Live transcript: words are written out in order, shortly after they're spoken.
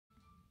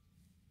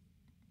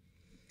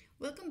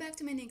Welcome back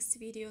to my next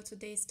video.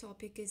 Today's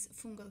topic is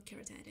fungal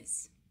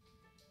keratitis.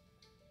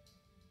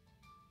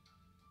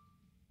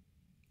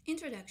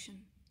 Introduction.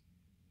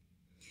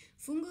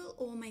 Fungal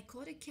or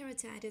mycotic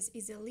keratitis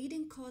is a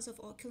leading cause of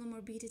ocular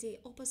morbidity,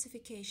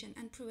 opacification,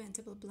 and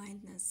preventable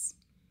blindness.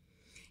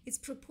 It's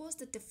proposed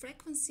that the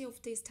frequency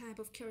of this type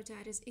of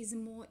keratitis is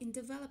more in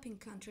developing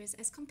countries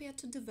as compared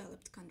to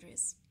developed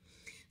countries.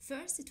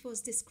 First, it was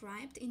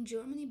described in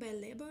Germany by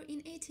Leber in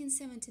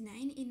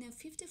 1879 in a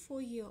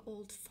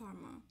 54-year-old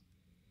farmer.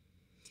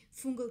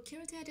 Fungal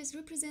keratitis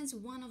represents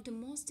one of the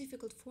most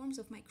difficult forms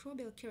of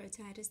microbial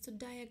keratitis to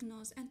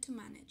diagnose and to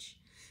manage.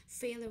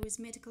 Failure with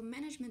medical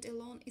management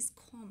alone is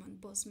common.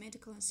 Both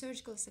medical and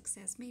surgical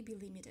success may be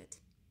limited.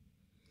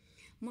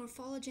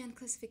 Morphology and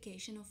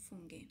classification of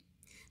fungi.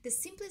 The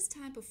simplest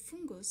type of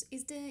fungus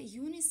is the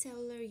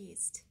unicellular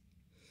yeast.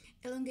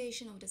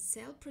 Elongation of the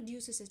cell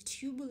produces a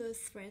tubular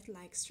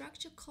thread-like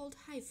structure called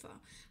hypha.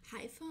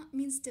 Hypha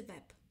means the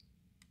web.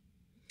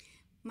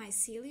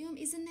 Mycelium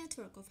is a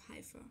network of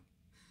hypha.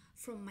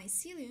 From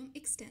mycelium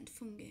extend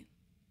fungi.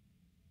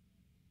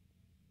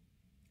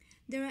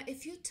 There are a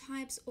few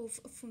types of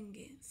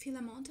fungi.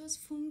 Filamentous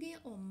fungi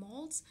or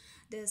molds.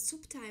 The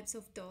subtypes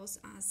of those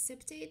are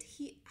septate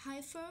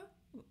hypha.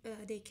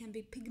 They can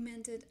be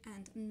pigmented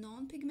and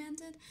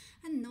non-pigmented,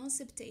 and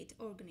non-septate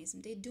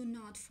organisms. They do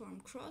not form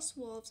cross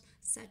valves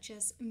such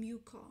as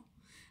muco.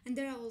 And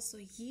there are also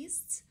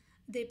yeasts.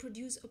 They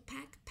produce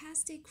opaque,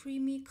 pasty,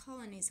 creamy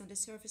colonies on the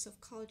surface of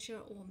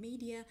culture or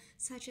media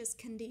such as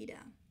candida.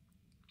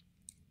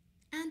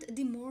 And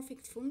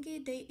dimorphic fungi,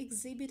 they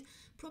exhibit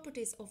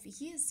properties of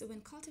yeast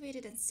when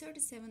cultivated at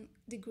 37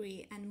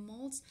 degrees and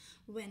molds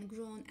when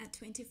grown at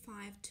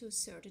 25 to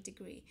 30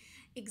 degrees.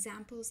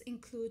 Examples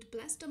include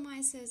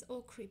blastomyces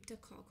or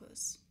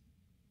cryptococcus.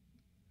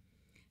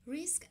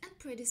 Risk and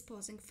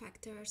predisposing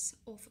factors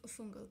of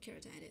fungal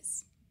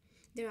keratitis.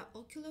 There are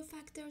ocular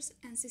factors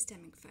and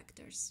systemic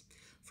factors.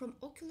 From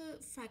ocular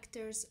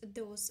factors,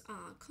 those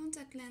are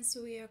contact lens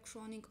wear,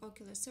 chronic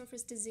ocular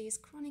surface disease,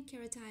 chronic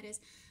keratitis,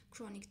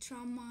 chronic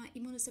trauma,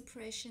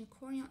 immunosuppression,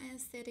 corneal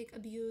anesthetic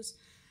abuse,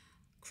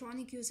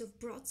 chronic use of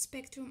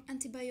broad-spectrum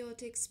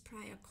antibiotics,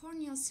 prior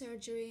corneal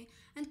surgery,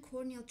 and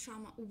corneal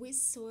trauma with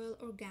soil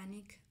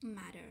organic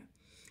matter.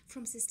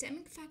 From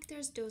systemic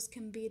factors, those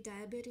can be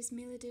diabetes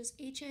mellitus,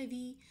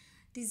 HIV,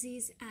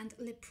 disease, and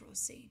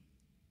leprosy.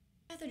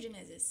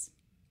 Pathogenesis.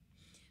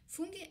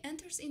 Fungi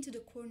enters into the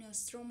corneal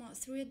stroma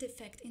through a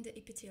defect in the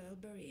epithelial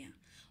barrier.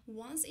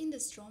 Once in the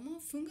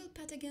stroma, fungal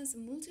pathogens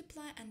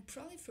multiply and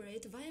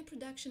proliferate via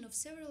production of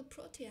several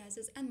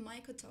proteases and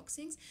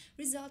mycotoxins,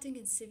 resulting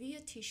in severe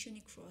tissue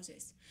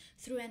necrosis.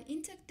 Through an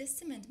intact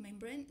descendant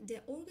membrane, the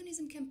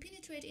organism can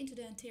penetrate into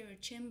the anterior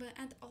chamber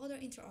and other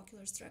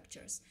intraocular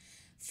structures.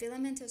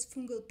 Filamentous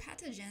fungal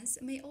pathogens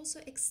may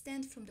also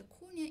extend from the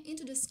cornea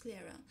into the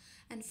sclera,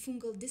 and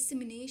fungal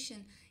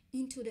dissemination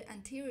into the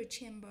anterior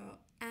chamber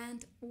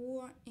and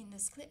or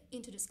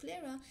into the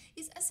sclera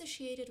is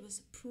associated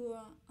with poor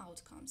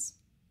outcomes.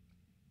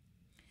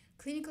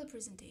 Clinical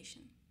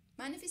presentation.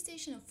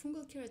 Manifestation of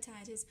fungal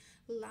keratitis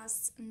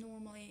lasts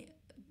normally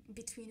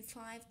between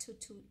 5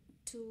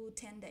 to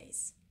 10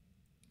 days.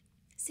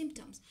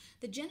 Symptoms.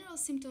 The general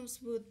symptoms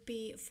would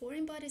be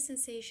foreign body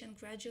sensation,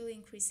 gradually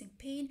increasing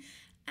pain,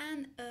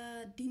 and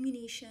a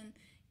diminution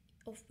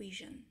of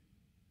vision.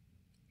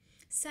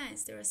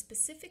 Signs. There are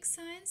specific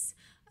signs.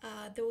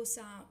 Those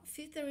are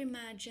phythery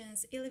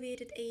margins,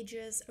 elevated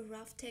edges,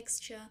 rough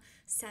texture,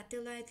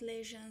 satellite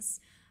lesions,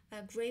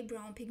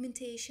 gray-brown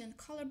pigmentation,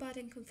 color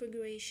button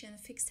configuration,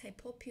 fixed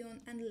hypopyon,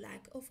 and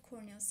lack of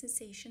corneal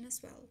sensation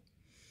as well.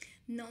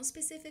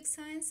 Non-specific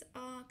signs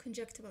are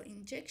conjunctival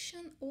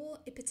injection or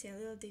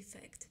epithelial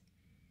defect.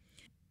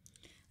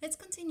 Let's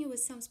continue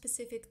with some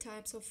specific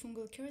types of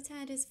fungal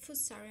keratitis.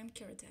 Fusarium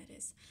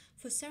keratitis.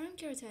 Fusarium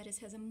keratitis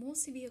has a more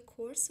severe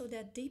course, so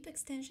that deep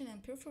extension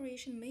and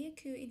perforation may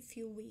occur in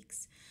few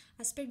weeks.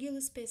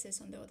 Aspergillus species,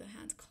 on the other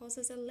hand,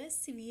 causes a less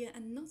severe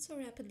and not so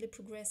rapidly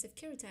progressive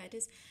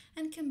keratitis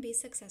and can be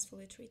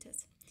successfully treated.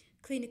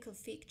 Clinical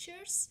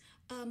features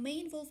may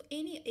involve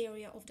any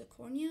area of the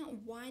cornea.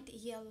 White,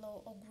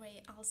 yellow, or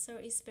gray ulcer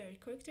is very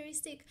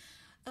characteristic.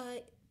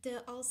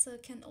 The ulcer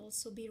can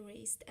also be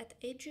raised at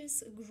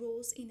edges,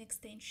 grows in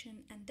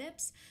extension and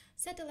depth.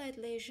 Satellite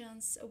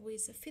lesions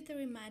with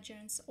phythery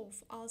margins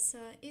of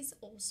ulcer is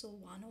also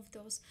one of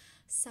those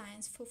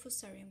signs for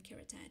Fusarium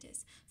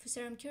keratitis.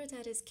 Fusarium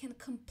keratitis can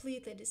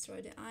completely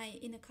destroy the eye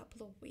in a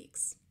couple of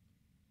weeks.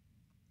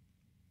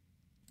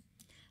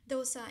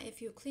 Those are a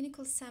few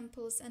clinical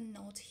samples, and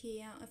note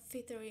here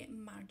phythery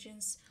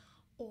margins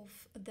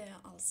of the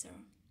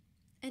ulcer.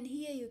 And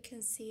here you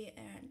can see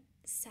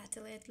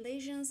satellite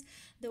lesions.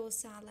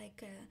 Those are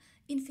like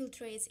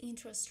infiltrates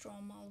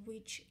intrastromal,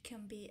 which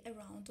can be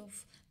around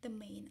of the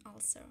main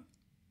ulcer.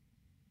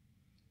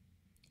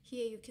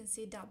 Here you can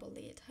see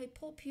double-layered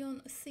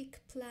hypopyon, thick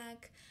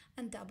plaque,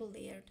 and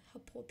double-layered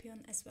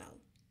hypopyon as well.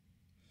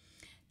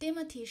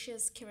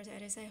 Dermatitious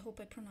keratitis, I hope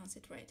I pronounce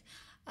it right.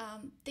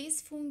 These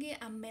fungi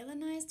are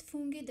melanized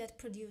fungi that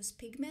produce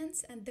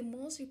pigments, and the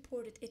most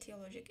reported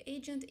etiologic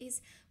agent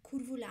is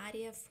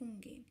Curvularia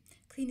fungi.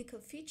 Clinical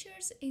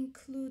features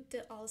include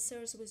the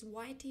ulcers with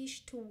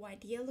whitish to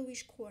white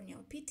yellowish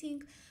corneal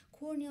pitting,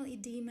 corneal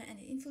edema and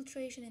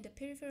infiltration in the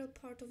peripheral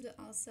part of the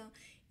ulcer,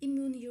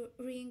 immune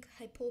ring,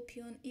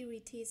 hypopyon,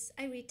 iritis,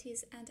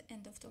 and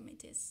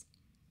endophthalmitis.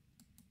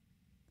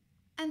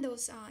 And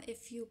those are a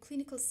few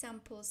clinical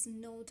samples.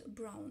 Note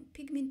brown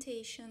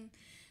pigmentation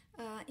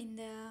in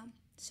the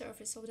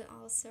surface of the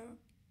ulcer.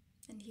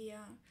 And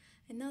here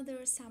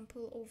another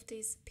sample of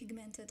these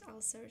pigmented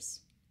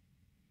ulcers.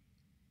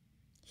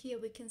 Here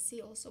we can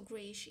see also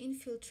grayish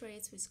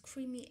infiltrates with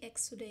creamy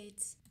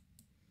exudates.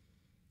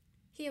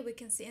 Here we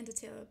can see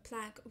endothelial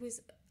plaque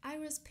with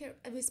iris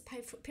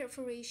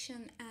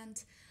perforation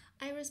and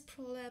iris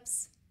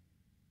prolapse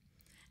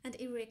and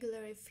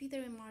irregular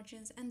feathery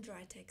margins and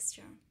dry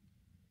texture.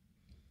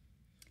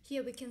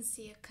 Here we can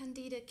see a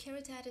candida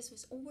keratitis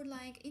with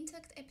overlying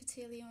intact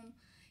epithelium.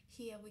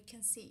 Here we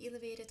can see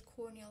elevated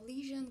corneal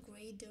lesion,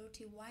 gray,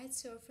 dirty, white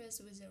surface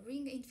with a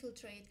ring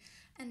infiltrate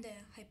and a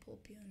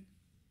hypopyon.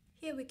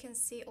 Here we can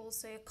see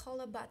also a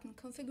collar button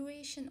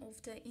configuration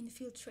of the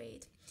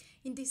infiltrate.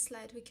 In this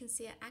slide we can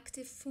see an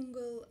active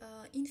fungal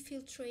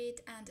infiltrate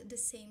and the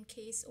same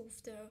case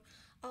of the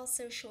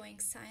ulcer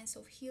showing signs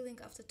of healing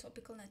after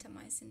topical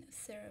natamycin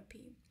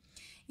therapy.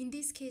 In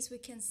this case we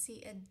can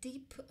see a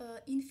deep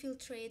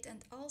infiltrate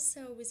and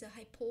ulcer with a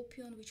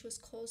hypopyon which was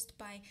caused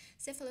by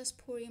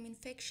cephalosporium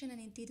infection, and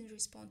it didn't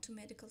respond to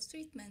medical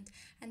treatment,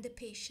 and the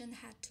patient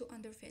had to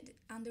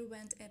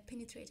underwent a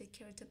penetrated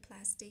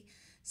keratoplasty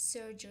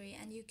surgery.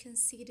 And you can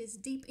see this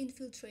deep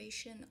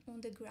infiltration on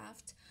the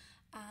graft,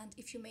 and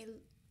if you may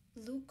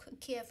look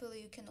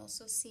carefully you can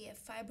also see a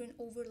fibrin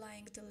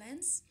overlying the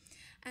lens,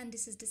 and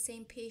this is the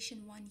same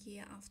patient 1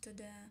 year after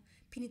the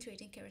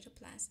penetrating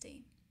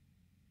keratoplasty.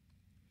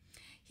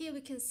 Here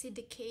we can see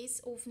the case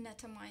of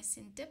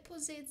natamycin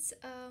deposits.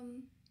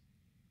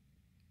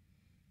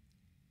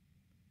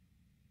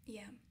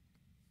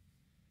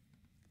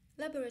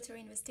 Laboratory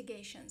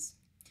investigations.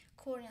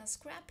 Corneal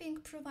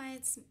scraping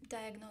provides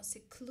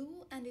diagnostic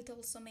clue, and it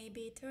also may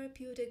be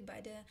therapeutic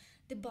by the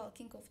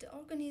debulking of the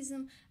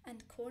organism,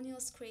 and corneal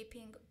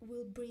scraping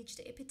will breach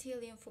the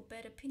epithelium for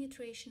better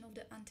penetration of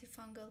the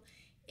antifungal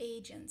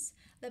agents.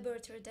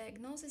 Laboratory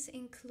diagnosis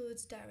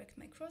includes direct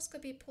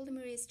microscopy,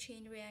 polymerase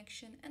chain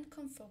reaction, and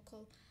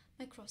confocal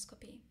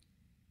microscopy.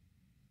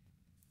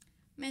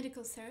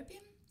 Medical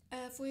therapy.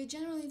 For your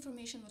general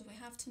information, what we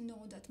have to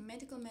know that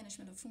medical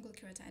management of fungal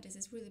keratitis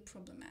is really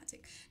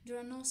problematic. There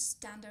are no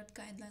standard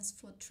guidelines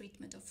for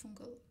treatment of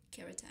fungal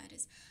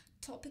keratitis.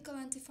 Topical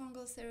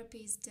antifungal therapy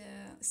is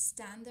the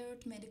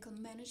standard medical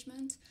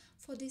management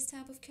for this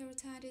type of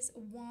keratitis.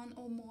 One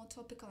or more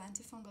topical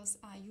antifungals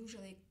are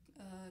usually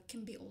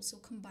can be also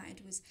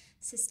combined with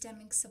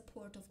systemic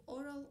support of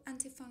oral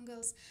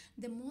antifungals.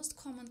 The most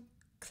common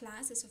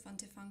classes of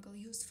antifungal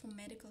used for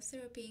medical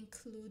therapy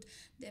include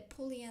the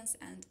polyenes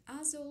and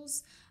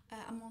azoles.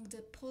 Among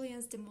the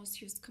polyenes, the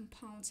most used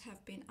compounds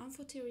have been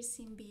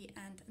amphotericin B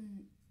and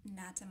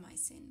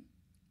natamycin.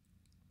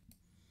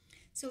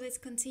 So let's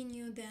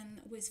continue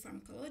then with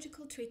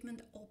pharmacological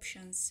treatment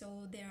options.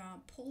 So there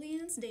are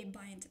polyenes. They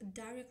bind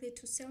directly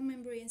to cell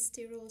membrane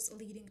sterols,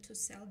 leading to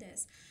cell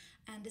death.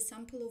 And the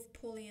sample of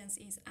polyenes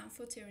is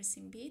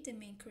amphotericin B. The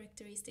main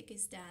characteristic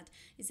is that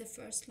it's a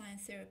first-line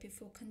therapy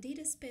for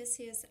Candida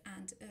species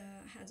and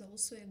has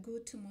also a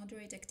good to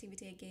moderate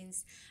activity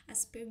against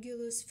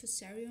Aspergillus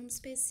fusarium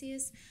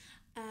species.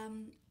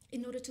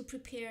 In order to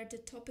prepare the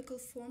topical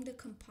form, the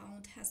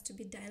compound has to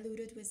be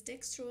diluted with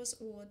dextrose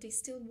or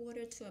distilled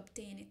water to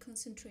obtain a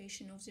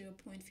concentration of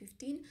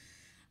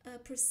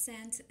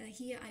 0.15%.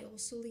 Here I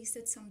also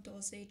listed some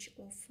dosage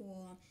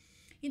for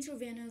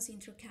intravenous,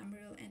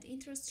 intracameral, and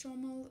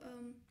intrastromal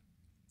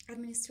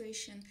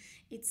administration.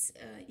 It's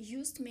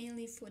used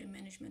mainly for the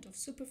management of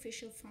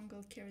superficial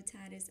fungal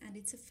keratitis, and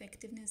its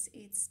effectiveness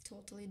is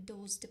totally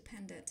dose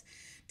dependent.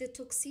 The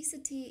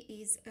toxicity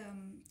is,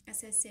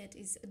 as I said,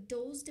 is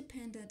dose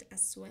dependent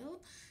as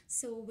well.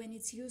 So when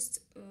it's used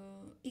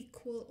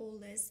equal or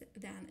less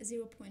than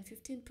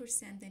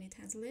 0.15%, then it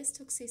has less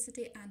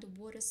toxicity, and the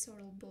water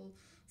soluble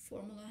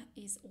formula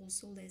is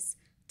also less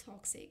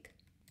toxic.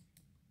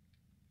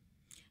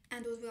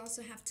 And what we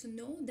also have to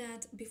know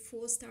that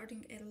before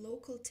starting a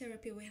local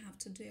therapy, we have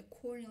to do a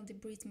corneal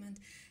debridement,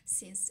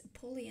 since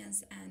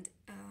polyenes and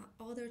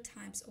other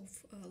types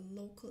of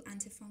local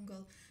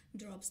antifungal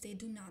drops, they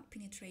do not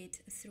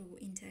penetrate through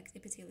intact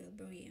epithelial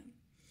barrier.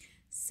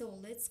 So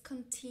let's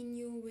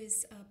continue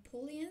with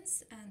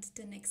polyenes, and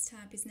the next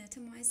type is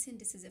natamycin.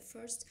 This is the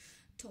first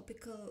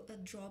topical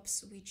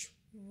drops which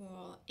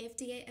were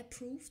FDA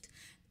approved.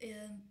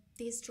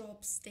 These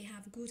drops, they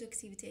have good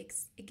activity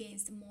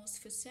against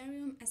most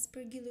Fusarium,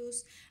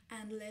 Aspergillus,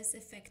 and less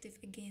effective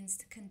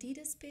against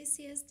Candida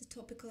species. The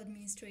topical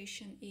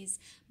administration is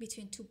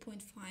between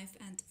 2.5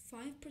 and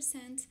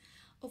 5%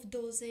 of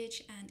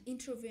dosage, and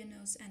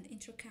intravenous and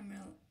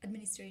intracameral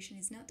administration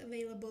is not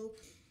available.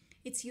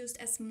 It's used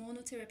as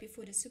monotherapy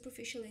for the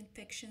superficial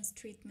infections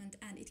treatment,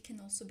 and it can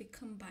also be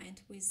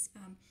combined with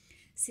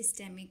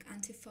systemic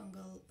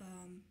antifungal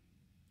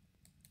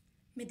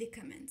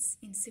medicaments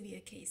in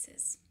severe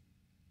cases.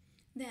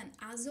 Then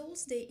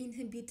azoles, they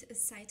inhibit a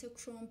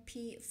cytochrome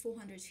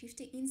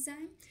P450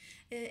 enzyme.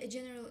 A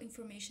general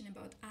information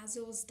about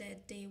azoles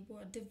that they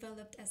were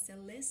developed as a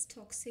less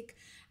toxic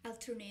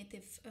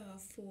alternative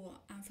for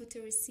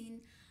amphotericin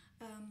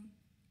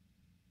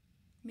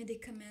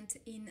medicament.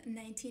 In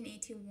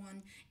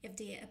 1981,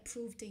 FDA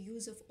approved the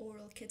use of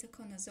oral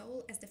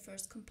ketoconazole as the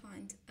first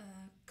compound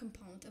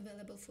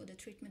available for the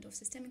treatment of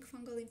systemic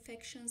fungal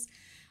infections.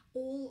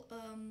 All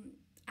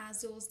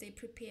azoles they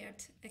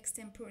prepared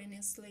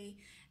extemporaneously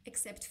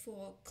except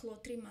for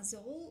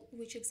clotrimazole,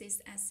 which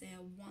exists as a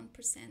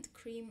 1%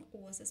 cream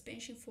or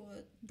suspension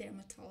for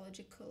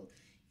dermatological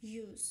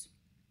use.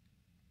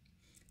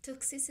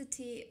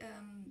 Toxicity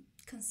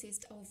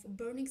consists of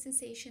burning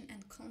sensation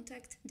and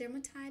contact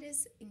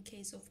dermatitis in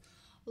case of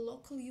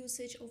local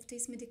usage of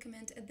this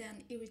medicament.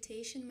 Then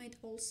irritation might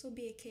also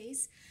be a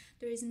case.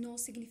 There is no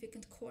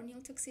significant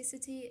corneal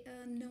toxicity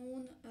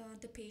known.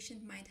 The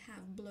patient might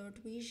have blurred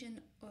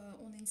vision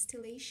on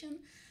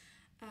instillation.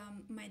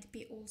 Might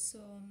be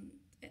also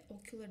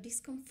ocular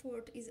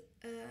discomfort is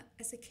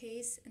as a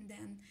case, and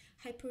then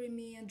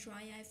hyperemia,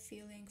 dry eye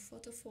feeling,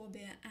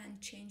 photophobia, and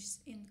changes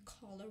in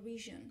color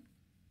vision.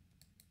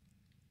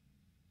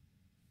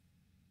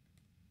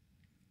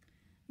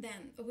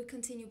 Then we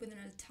continue with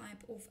another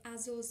type of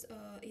azoles,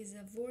 is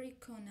a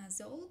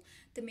voriconazole.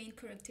 The main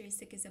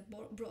characteristic is a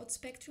broad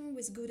spectrum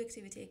with good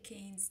activity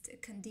against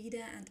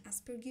Candida and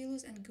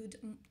Aspergillus and good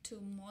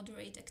to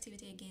moderate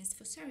activity against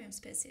Fusarium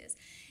species.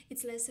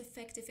 It's less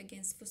effective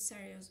against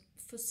Fusarium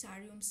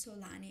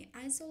solani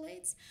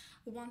isolates.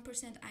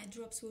 1% eye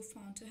drops were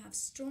found to have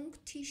strong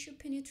tissue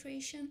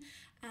penetration,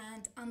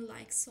 and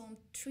unlike some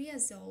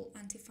triazole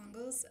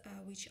antifungals,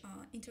 which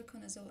are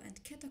interconazole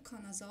and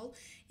ketoconazole,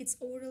 it's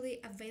orally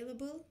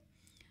available.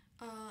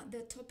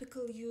 The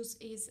topical use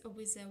is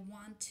with a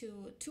 1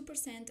 to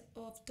 2%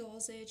 of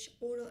dosage.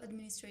 Oral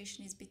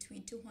administration is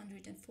between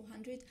 200 and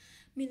 400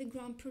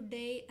 milligram per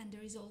day, and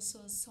there is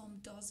also some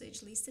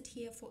dosage listed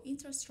here for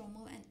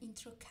intrastromal and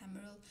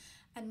intracameral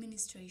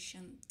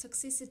administration.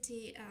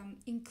 Toxicity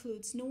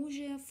includes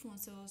nausea,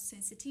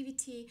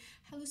 photosensitivity,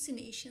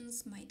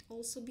 hallucinations might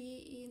also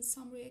be in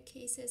some rare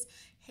cases,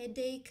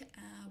 headache,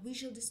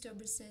 visual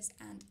disturbances,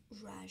 and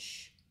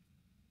rash.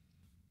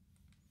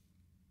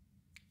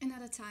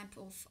 Another type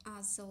of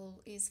azole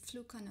is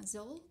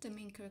fluconazole. The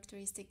main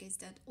characteristic is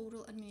that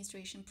oral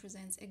administration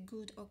presents a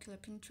good ocular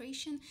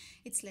penetration.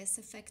 It's less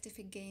effective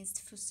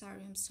against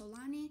Fusarium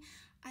solani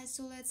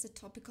isolates. The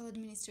topical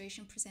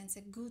administration presents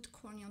a good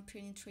corneal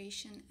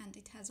penetration, and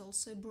it has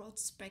also a broad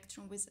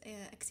spectrum with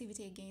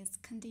activity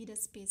against Candida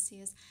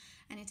species,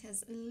 and it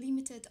has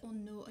limited or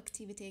no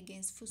activity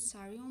against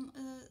Fusarium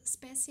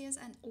species,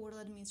 and oral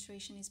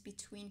administration is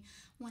between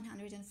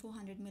 100 and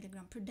 400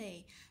 milligram per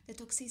day. The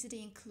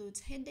toxicity includes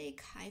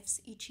headache,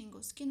 hives, itching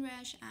or skin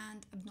rash,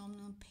 and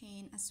abdominal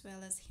pain, as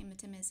well as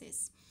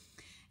hematemesis.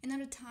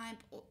 Another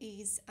type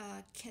is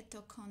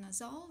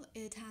ketoconazole.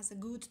 It has a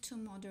good to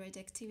moderate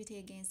activity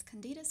against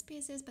Candida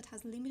species, but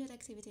has limited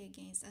activity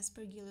against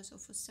Aspergillus or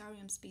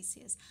Fusarium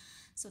species.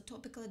 So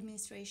topical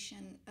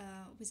administration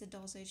with a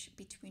dosage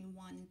between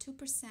 1 and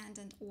 2%,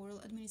 and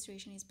oral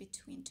administration is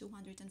between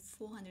 200 and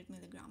 400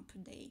 milligram per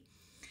day.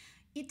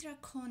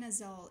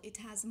 Itraconazole, it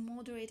has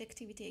moderate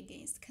activity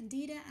against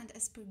Candida and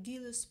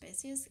Aspergillus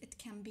species. It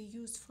can be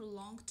used for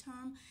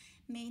long-term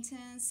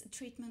maintenance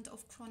treatment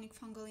of chronic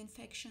fungal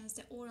infections.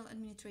 The oral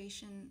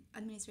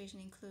administration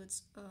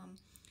includes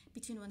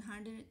between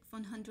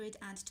 100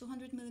 and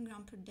 200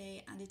 milligram per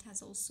day, and it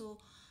has also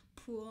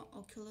poor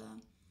ocular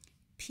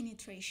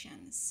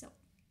penetration. So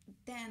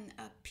then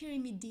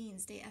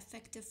pyrimidines, they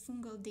affect the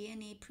fungal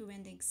DNA,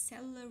 preventing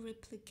cellular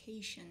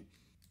replication.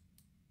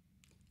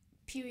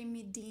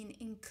 Pyrimidine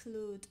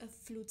include a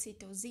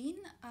flucytosine.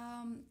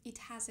 It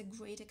has a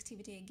great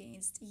activity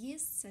against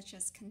yeasts such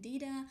as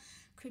Candida,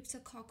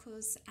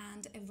 Cryptococcus,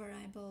 and a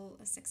variable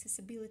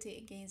accessibility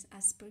against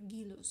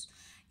Aspergillus.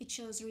 It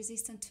shows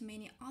resistance to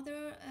many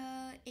other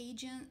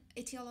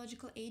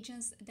etiological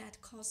agents that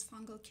cause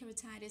fungal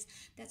keratitis.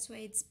 That's why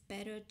it's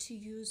better to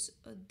use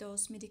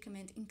those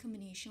medicaments in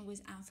combination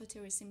with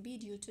amphotericin B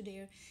due to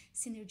their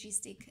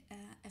synergistic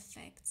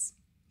effects.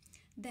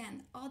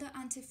 Then other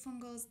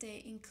antifungals,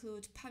 they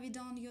include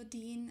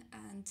povidone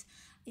and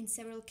in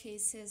several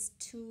cases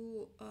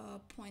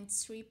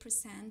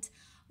 2.3%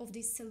 of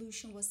this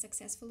solution was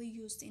successfully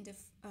used in the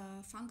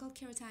fungal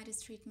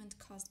keratitis treatment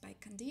caused by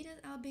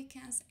Candida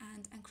albicans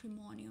and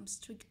Acremonium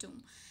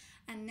strictum.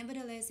 And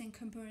nevertheless, in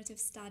comparative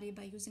study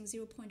by using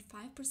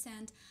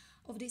 0.5%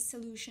 of this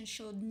solution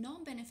showed no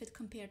benefit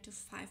compared to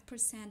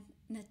 5%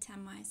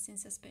 natamycin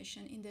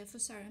suspension in the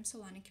Fusarium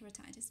solani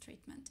keratitis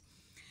treatment.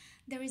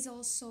 There is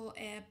also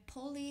a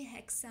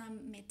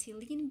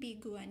polyhexamethylene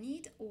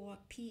biguanide or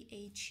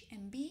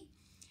PHMB.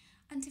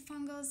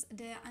 Antifungals,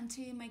 the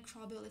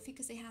antimicrobial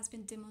efficacy has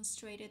been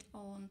demonstrated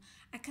on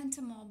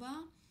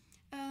Acanthamoeba,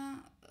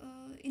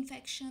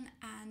 infection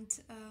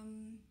and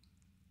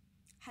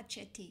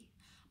HT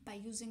by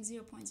using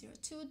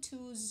 0.02 to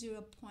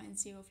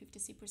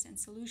 0.050%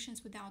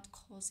 solutions without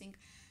causing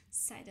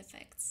side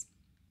effects.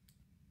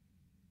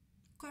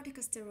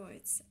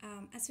 Corticosteroids,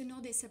 as we know,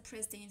 they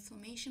suppress the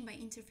inflammation by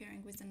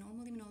interfering with the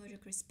normal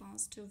immunologic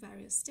response to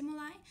various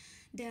stimuli.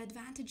 The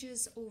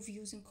advantages of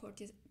using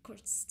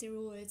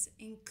corticosteroids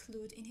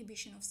include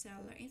inhibition of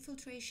cellular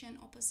infiltration,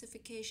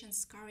 opacification,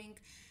 scarring,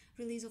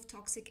 release of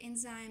toxic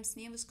enzymes,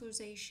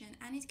 neovascularization,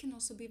 and it can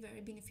also be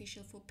very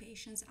beneficial for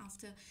patients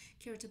after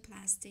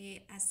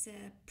keratoplasty as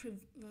a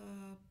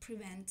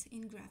prevent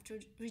in-graft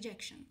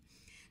rejection.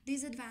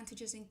 These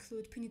advantages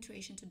include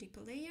penetration to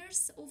deeper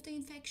layers of the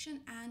infection,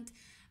 and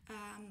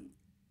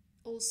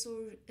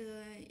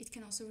it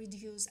can also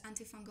reduce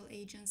antifungal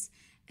agents'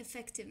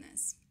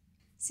 effectiveness.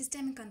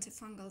 Systemic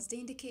antifungals, the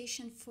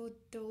indication for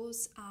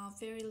those are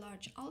very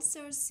large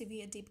ulcers,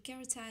 severe deep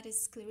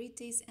keratitis,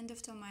 scleritis,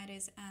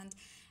 endophthalmitis, and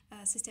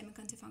systemic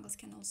antifungals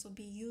can also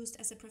be used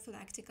as a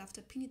prophylactic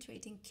after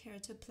penetrating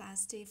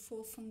keratoplasty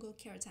for fungal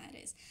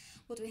keratitis.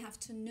 What we have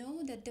to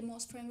know that the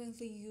most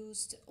frequently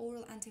used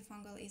oral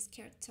antifungal is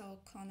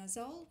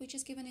ketoconazole, which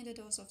is given in the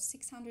dose of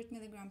 600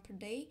 mg per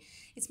day.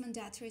 It's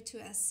mandatory to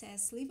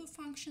assess liver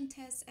function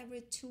tests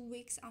every 2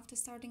 weeks after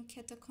starting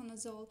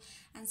ketoconazole,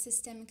 and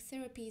systemic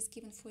therapy is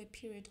given for a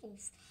period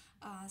of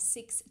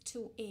 6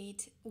 to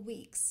 8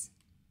 weeks.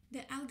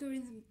 The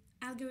algorithm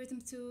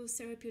to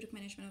therapeutic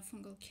management of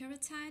fungal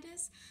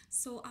keratitis.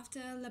 So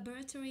after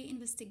laboratory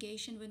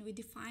investigation, when we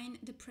define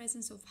the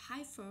presence of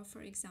hyphae,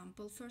 for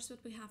example, first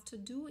what we have to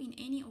do in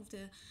any of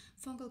the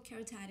fungal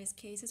keratitis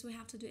cases, we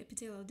have to do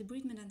epithelial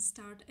debridement and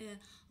start a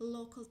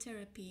local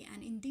therapy.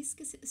 And in this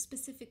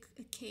specific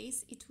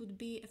case, it would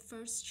be a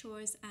first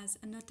choice as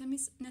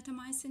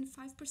natamycin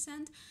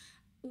 5%,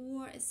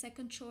 or a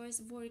second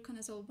choice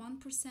voriconazole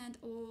 1%,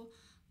 or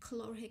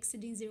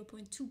chlorhexidine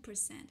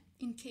 0.2%.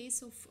 In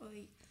case of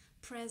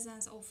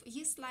presence of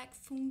yeast-like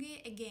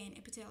fungi, again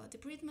epithelial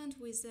debridement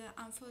with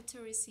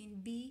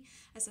amphotericin B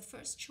as a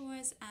first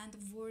choice and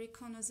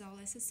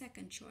voriconazole as a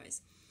second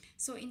choice.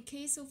 So in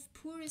case of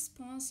poor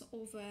response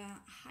of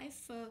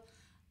hyphae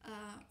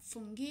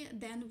fungi,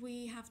 then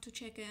we have to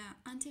check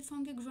an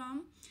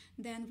antifungigram.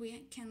 Then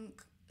we can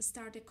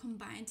start a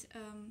combined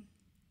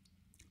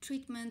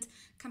treatment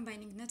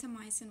combining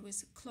natamycin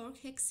with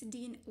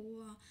chlorhexidine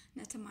or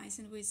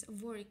natamycin with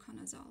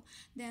voriconazole.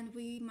 Then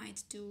we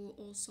might do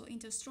also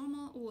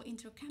intrastromal or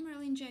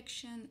intracameral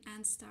injection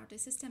and start a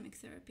systemic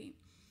therapy.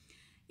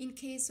 In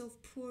case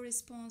of poor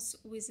response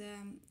with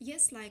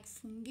yeast-like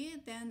fungi,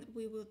 then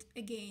we would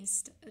again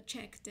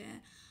check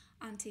the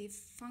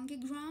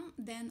antifungigram,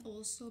 then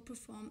also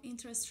perform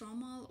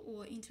intrastromal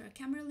or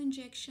intracameral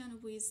injection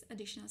with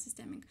additional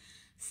systemic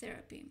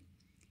therapy.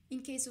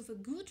 In case of a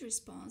good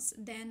response,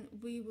 then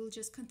we will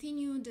just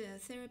continue the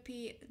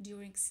therapy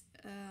during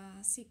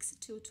 6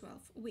 to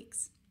 12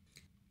 weeks.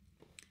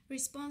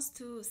 Response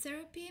to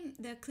therapy,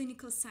 the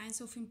clinical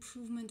signs of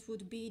improvement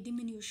would be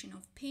diminution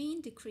of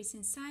pain, decrease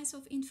in size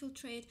of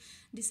infiltrate,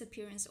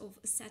 disappearance of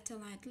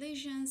satellite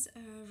lesions,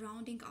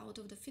 rounding out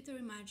of the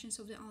phytary margins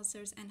of the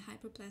ulcers, and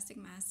hyperplastic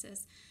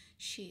masses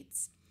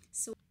sheets.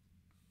 So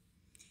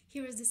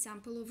here is the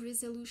sample of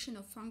resolution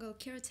of fungal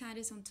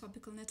keratitis on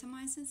topical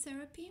natamycin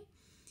therapy.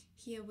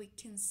 Here we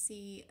can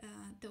see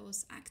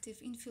those active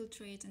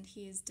infiltrate, and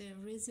here is the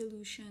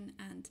resolution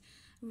and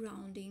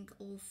rounding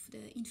of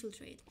the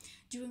infiltrate.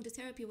 During the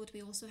therapy, what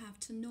we also have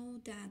to know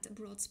that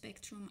broad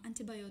spectrum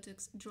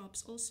antibiotics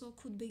drops also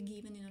could be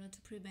given in order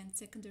to prevent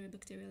secondary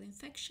bacterial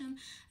infection.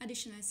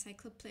 Additional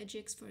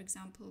cycloplegics, for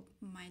example,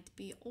 might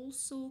be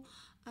also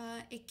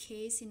a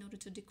case in order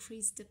to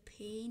decrease the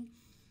pain.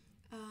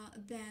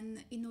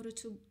 Then in order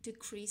to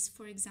decrease,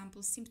 for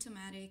example,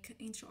 symptomatic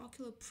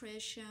intraocular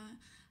pressure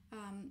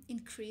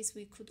increase,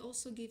 we could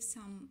also give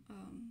some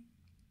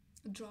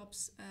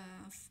drops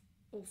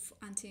of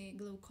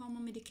anti-glaucoma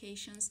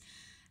medications.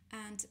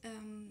 And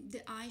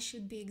the eye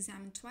should be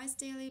examined twice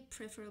daily,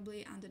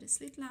 preferably under the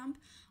slit lamp.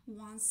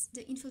 Once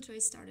the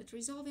infiltrate started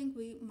resolving,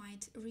 we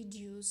might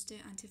reduce the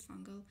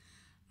antifungal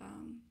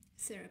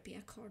therapy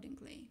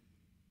accordingly.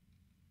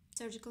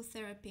 Surgical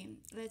therapy.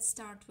 Let's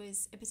start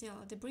with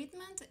epithelial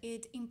debridement.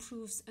 It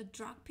improves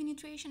drug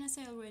penetration, as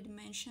I already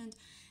mentioned.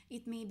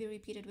 It may be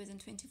repeated within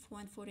 24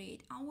 and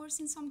 48 hours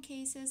in some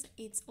cases.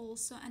 It's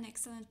also an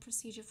excellent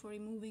procedure for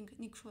removing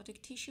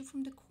necrotic tissue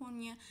from the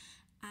cornea.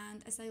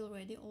 And as I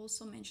already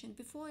also mentioned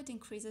before, it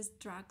increases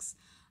drugs'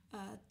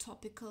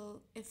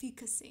 topical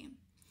efficacy.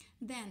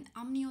 Then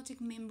amniotic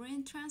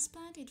membrane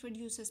transplant. It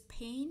reduces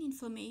pain,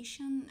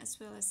 inflammation, as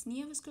well as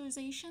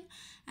neovascularization,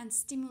 and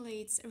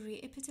stimulates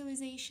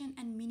reepithelialization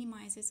and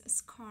minimizes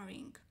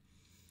scarring.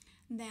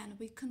 Then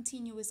we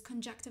continue with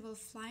conjunctival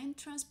fluid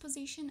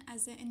transposition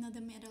as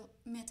another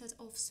method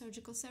of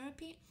surgical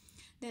therapy.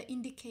 The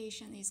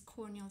indication is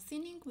corneal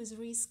thinning with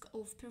risk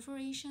of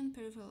perforation,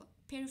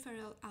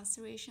 peripheral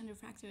ulceration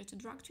refractory to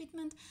drug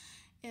treatment.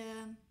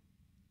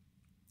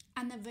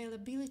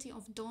 unavailability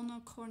of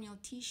donor corneal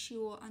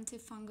tissue or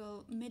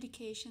antifungal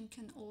medication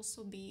can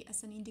also be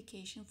as an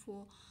indication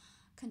for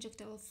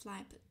conjunctival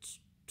flap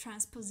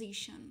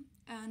transposition.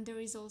 And there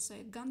is also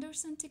a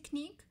Gunderson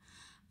technique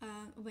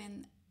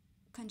when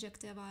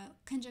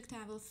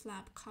conjunctival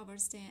flap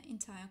covers the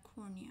entire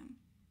cornea.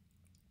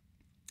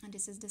 And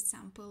this is the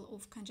sample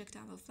of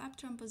conjunctival flap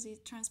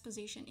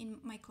transposition in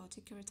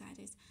mycotic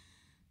keratitis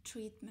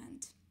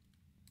treatment.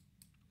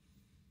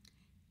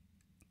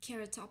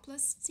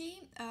 Keratoplasty,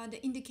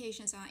 the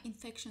indications are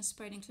infection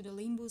spreading to the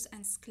limbus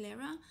and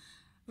sclera,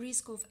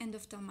 risk of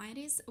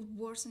endophthalmitis,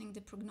 worsening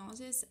the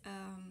prognosis,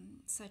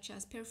 such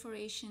as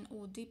perforation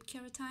or deep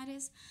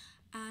keratitis,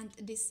 and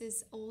this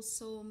is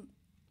also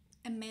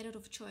a method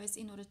of choice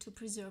in order to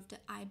preserve the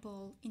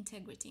eyeball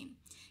integrity.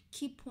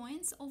 Key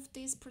points of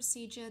this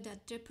procedure: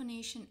 that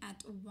trepanation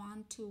at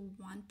 1 to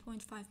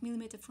 1.5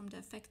 mm from the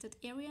affected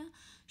area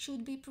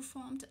should be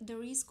performed. The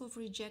risk of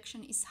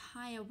rejection is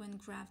higher when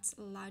grafts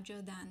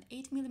larger than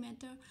 8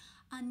 mm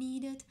are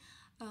needed.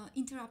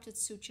 Interrupted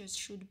sutures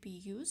should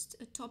be used.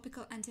 A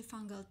topical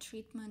antifungal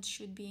treatment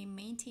should be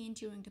maintained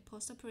during the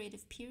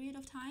postoperative period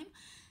of time.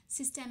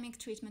 Systemic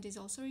treatment is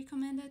also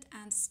recommended,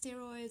 and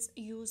steroids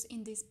use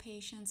in these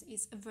patients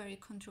is very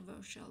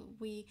controversial.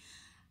 We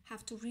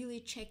have to really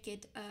check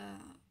it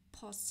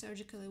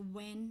post-surgically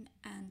when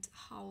and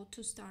how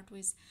to start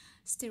with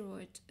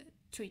steroid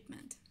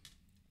treatment.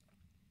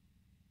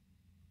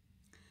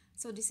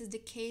 So this is the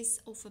case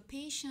of a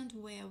patient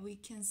where we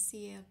can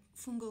see a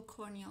fungal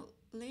corneal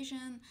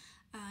lesion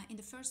in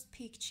the first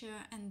picture,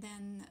 and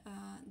then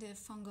the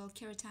fungal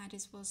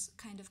keratitis was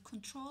kind of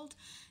controlled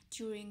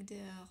during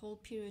the whole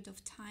period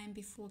of time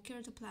before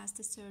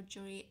keratoplasty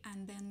surgery,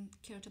 and then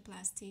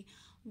keratoplasty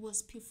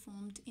was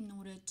performed in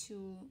order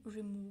to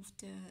remove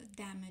the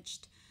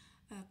damaged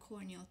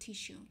corneal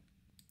tissue.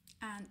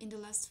 And in the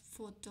last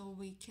photo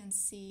we can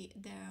see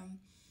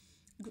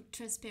the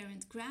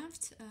transparent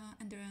graft,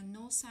 and there are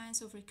no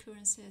signs of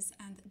recurrences,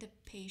 and the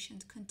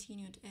patient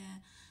continued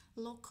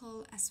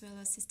local as well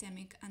as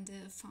systemic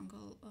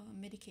antifungal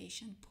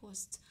medication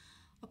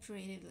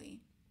post-operatively.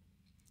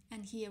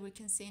 And here we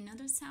can see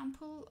another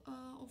sample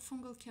of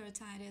fungal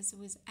keratitis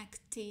with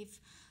active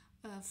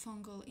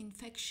fungal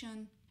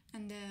infection,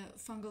 and the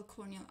fungal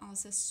corneal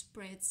ulcer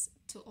spreads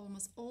to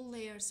almost all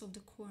layers of the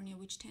cornea,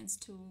 which tends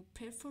to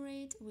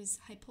perforate with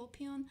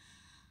hypopyon.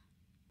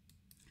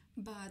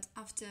 But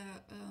after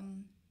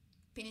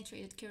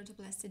penetrated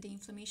keratoplasty, the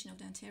inflammation of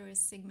the anterior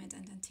segment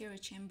and anterior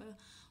chamber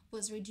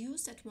was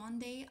reduced at 1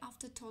 day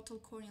after total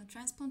corneal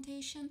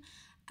transplantation.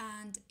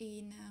 And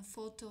in a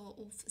photo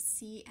of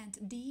C and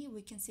D,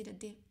 we can see that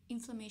the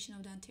inflammation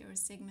of the anterior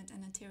segment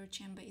and anterior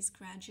chamber is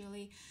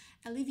gradually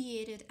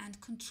alleviated and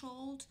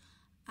controlled.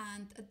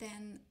 And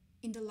then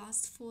in the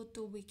last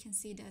photo, we can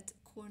see that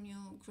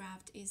corneal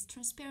graft is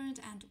transparent,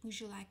 and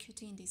visual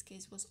acuity in this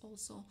case was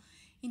also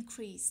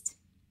increased.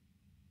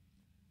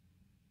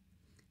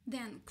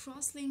 Then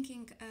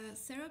cross-linking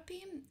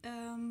therapy.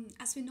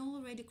 As we know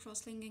already,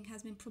 cross-linking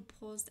has been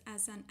proposed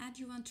as an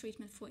adjuvant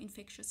treatment for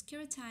infectious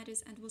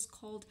keratitis and was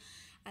called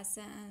as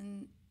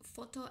an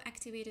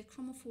photoactivated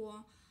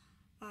chromophore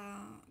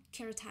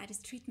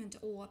keratitis treatment,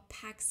 or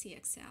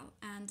PAC-CXL.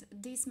 And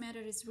this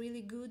method is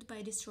really good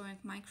by destroying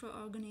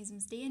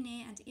microorganisms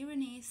DNA and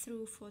RNA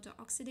through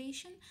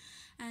photooxidation.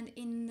 And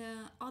in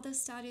the other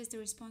studies, the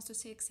response to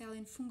CXL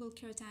in fungal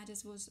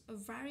keratitis was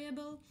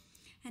variable,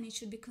 and it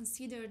should be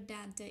considered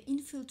that the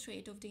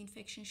infiltrate of the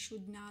infection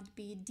should not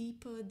be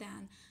deeper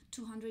than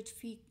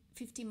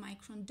 250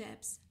 micron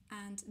depths,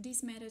 and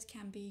this method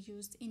can be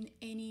used in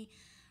any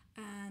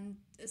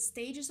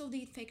stages of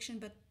the infection,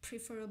 but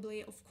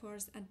preferably, of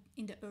course,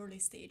 in the early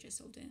stages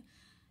of the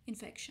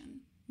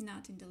infection,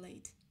 not in the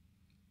late.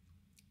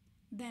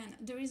 Then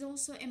there is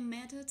also a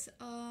method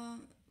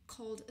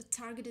called a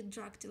targeted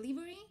drug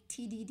delivery,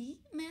 TDD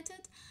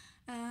method.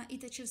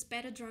 It achieves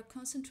better drug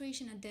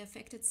concentration at the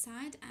affected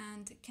site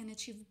and can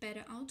achieve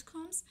better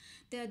outcomes.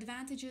 The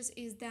advantages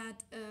is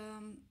that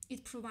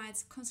it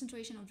provides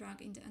concentration of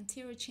drug in the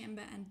anterior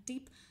chamber and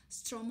deep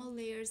stromal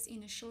layers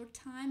in a short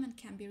time and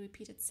can be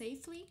repeated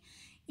safely.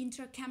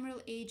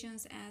 Intracameral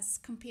agents, as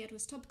compared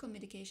with topical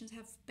medications,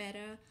 have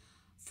better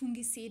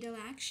fungicidal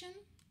action.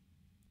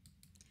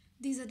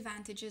 These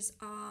advantages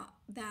are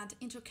that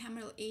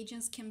intracameral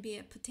agents can be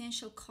a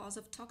potential cause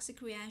of toxic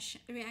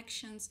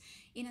reactions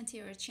in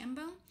anterior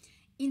chamber.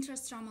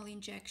 Intrastromal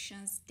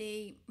injections,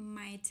 they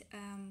might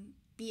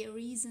be a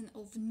reason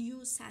of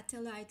new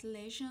satellite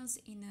lesions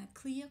in a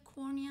clear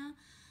cornea's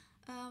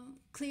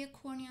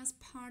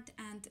part,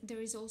 and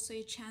there is also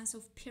a chance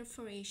of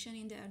perforation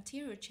in the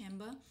anterior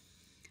chamber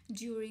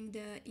during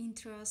the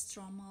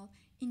intrastromal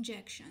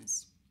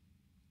injections.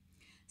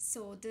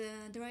 So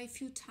there are a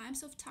few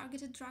types of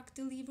targeted drug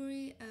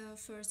delivery.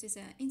 First is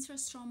an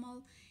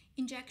intrastromal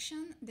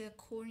injection. The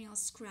corneal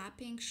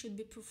scraping should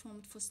be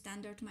performed for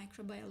standard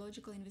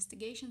microbiological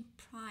investigation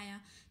prior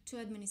to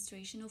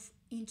administration of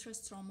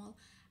intrastromal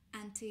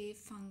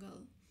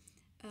antifungal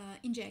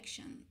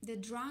injection. The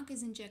drug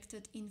is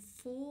injected in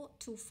 4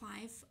 to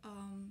 5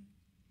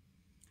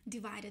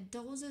 divided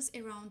doses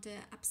around the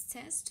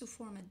abscess to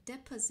form a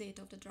deposit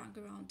of the drug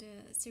around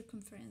the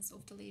circumference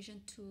of the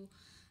lesion to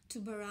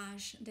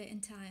barrage the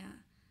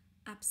entire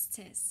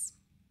abscess.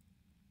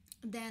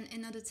 Then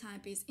another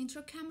type is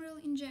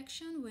intracameral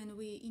injection, when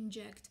we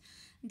inject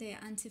the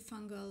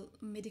antifungal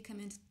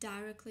medicament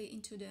directly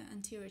into the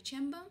anterior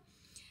chamber,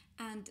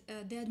 and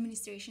the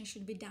administration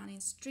should be done in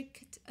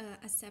strict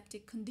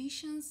aseptic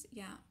conditions,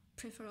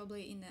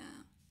 preferably in the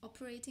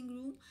operating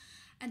room.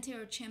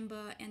 Anterior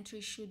chamber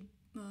entry should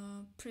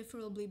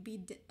preferably be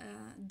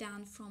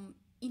done from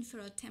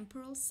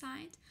inferotemporal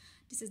side.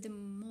 This is the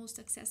most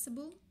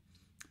accessible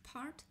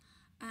part.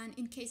 And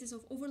in cases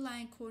of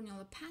overlying corneal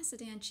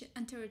opacity,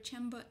 anterior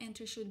chamber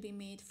entry should be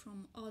made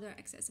from other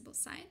accessible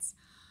sites.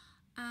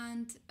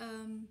 And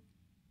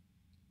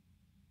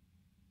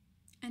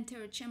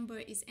anterior chamber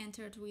is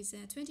entered with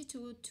a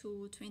 22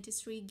 to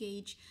 23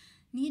 gauge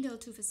needle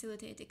to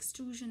facilitate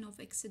extrusion of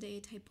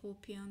exudate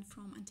hypopion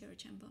from anterior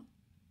chamber.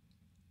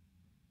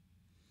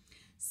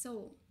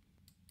 So,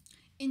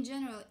 in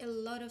general, a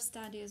lot of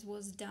studies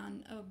was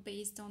done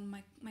based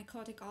on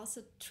mycotic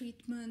ulcer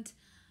treatment,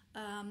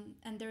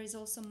 and there is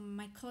also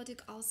mycotic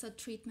ulcer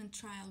treatment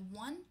trial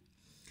 1,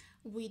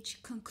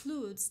 which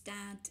concludes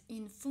that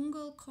in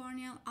fungal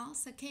corneal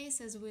ulcer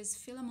cases with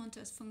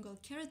filamentous fungal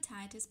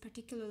keratitis,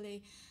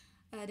 particularly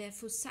the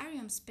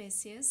Fusarium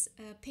species,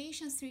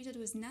 patients treated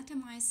with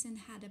natamycin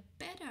had a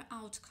better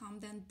outcome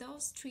than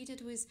those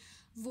treated with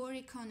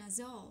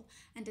voriconazole,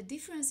 and the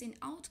difference in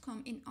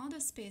outcome in other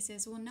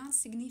species was not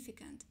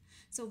significant.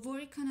 So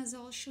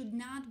voriconazole should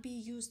not be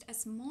used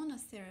as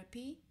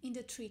monotherapy in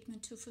the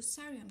treatment to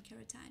Fusarium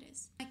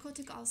keratitis.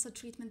 Mycotic ulcer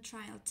treatment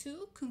trial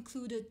 2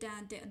 concluded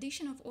that the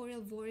addition of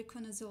oral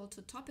voriconazole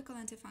to topical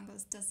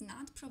antifungals does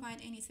not provide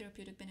any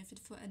therapeutic benefit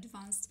for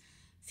advanced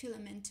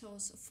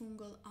filamentous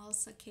fungal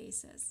ulcer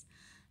cases.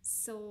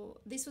 So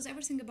this was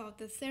everything about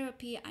the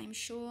therapy. I'm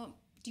sure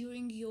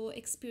during your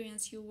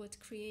experience you would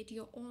create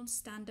your own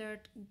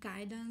standard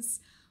guidance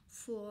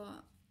for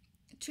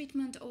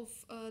treatment of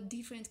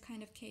different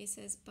kind of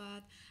cases,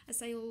 but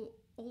as I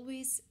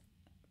always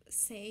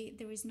say,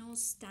 there is no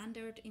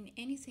standard in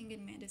anything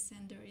in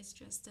medicine. There is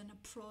just an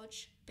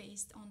approach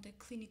based on the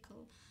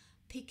clinical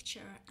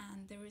picture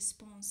and the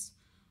response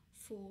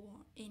for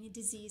any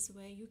disease,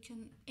 where you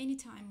can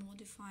anytime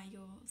modify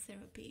your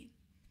therapy.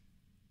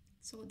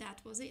 So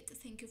that was it.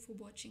 Thank you for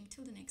watching.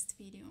 Till the next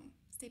video.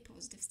 Stay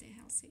positive, stay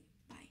healthy.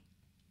 Bye.